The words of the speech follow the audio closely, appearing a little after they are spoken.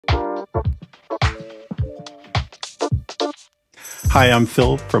Hi, I'm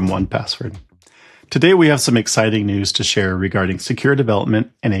Phil from 1Password. Today we have some exciting news to share regarding secure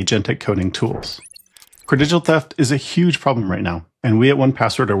development and agentic coding tools. Credential theft is a huge problem right now, and we at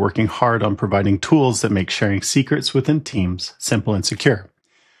 1Password are working hard on providing tools that make sharing secrets within teams simple and secure.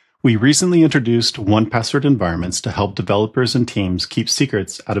 We recently introduced 1Password environments to help developers and teams keep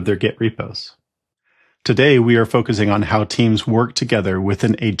secrets out of their Git repos. Today we are focusing on how teams work together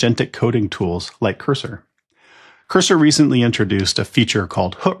within agentic coding tools like Cursor. Cursor recently introduced a feature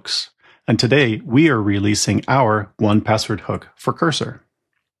called hooks, and today we are releasing our 1Password hook for Cursor.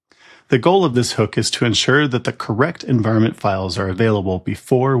 The goal of this hook is to ensure that the correct environment files are available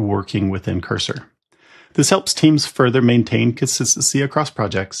before working within Cursor. This helps teams further maintain consistency across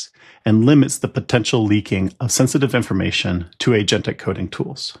projects and limits the potential leaking of sensitive information to agentic coding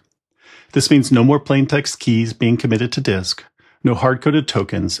tools. This means no more plaintext keys being committed to disk, no hard-coded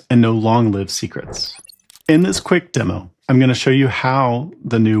tokens, and no long-lived secrets. In this quick demo, I'm going to show you how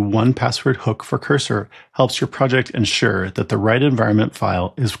the new 1Password hook for Cursor helps your project ensure that the right environment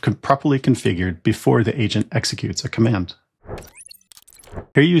file is properly configured before the agent executes a command.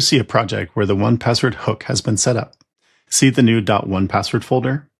 Here you see a project where the 1Password hook has been set up. See the new .1Password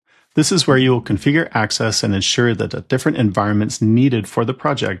folder? This is where you will configure access and ensure that the different environments needed for the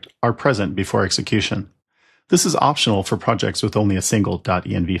project are present before execution. This is optional for projects with only a single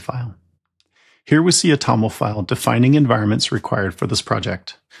 .env file. Here we see a TOML file defining environments required for this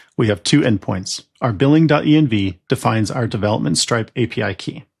project. We have two endpoints. Our billing.env defines our development Stripe API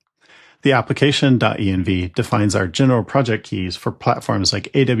key. The application.env defines our general project keys for platforms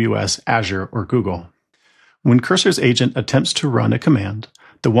like AWS, Azure, or Google. When Cursor's agent attempts to run a command,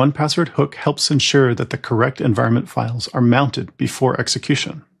 the 1Password hook helps ensure that the correct environment files are mounted before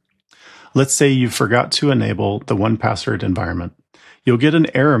execution. Let's say you forgot to enable the 1Password environment. You'll get an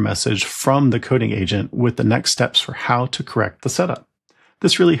error message from the coding agent with the next steps for how to correct the setup.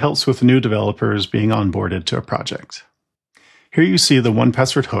 This really helps with new developers being onboarded to a project. Here you see the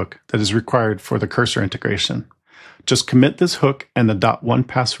 1Password hook that is required for the Cursor integration. Just commit this hook and the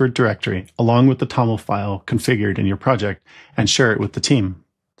 .1Password directory along with the TOML file configured in your project and share it with the team.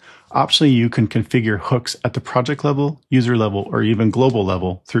 Optionally, you can configure hooks at the project level, user level, or even global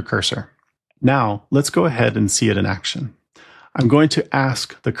level through Cursor. Now, let's go ahead and see it in action. I'm going to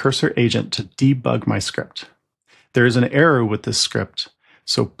ask the Cursor agent to debug my script. There is an error with this script,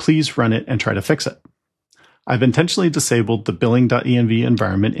 so please run it and try to fix it. I've intentionally disabled the billing.env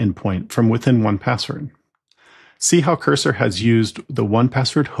environment endpoint from within 1Password. See how Cursor has used the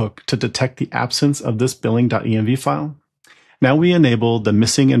 1Password hook to detect the absence of this billing.env file? Now we enable the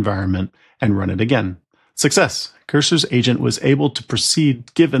missing environment and run it again. Success! Cursor's agent was able to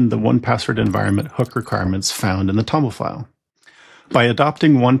proceed given the 1Password environment hook requirements found in the TOML file. By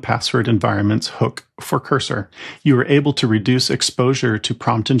adopting 1Password environment's hook for Cursor, you are able to reduce exposure to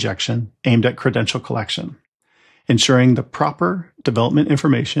prompt injection aimed at credential collection, ensuring the proper development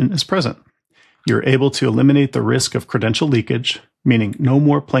information is present. You're able to eliminate the risk of credential leakage, meaning no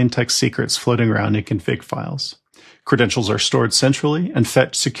more plaintext secrets floating around in config files. Credentials are stored centrally and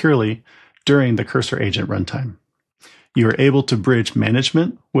fetched securely during the Cursor agent runtime. You are able to bridge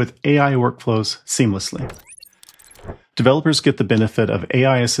management with AI workflows seamlessly. Developers get the benefit of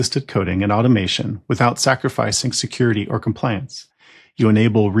AI-assisted coding and automation without sacrificing security or compliance. You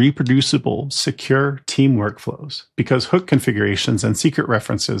enable reproducible, secure team workflows because hook configurations and secret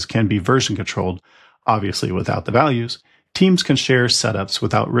references can be version controlled, obviously without the values. Teams can share setups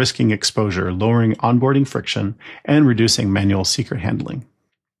without risking exposure, lowering onboarding friction, and reducing manual secret handling.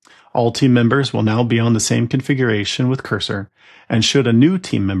 All team members will now be on the same configuration with Cursor, and should a new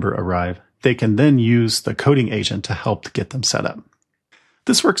team member arrive, they can then use the coding agent to help get them set up.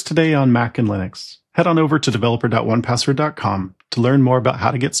 This works today on Mac and Linux. Head on over to developer.1password.com to learn more about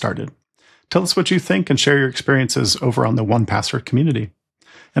how to get started. Tell us what you think and share your experiences over on the 1Password community.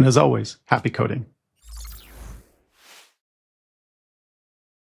 And as always, happy coding.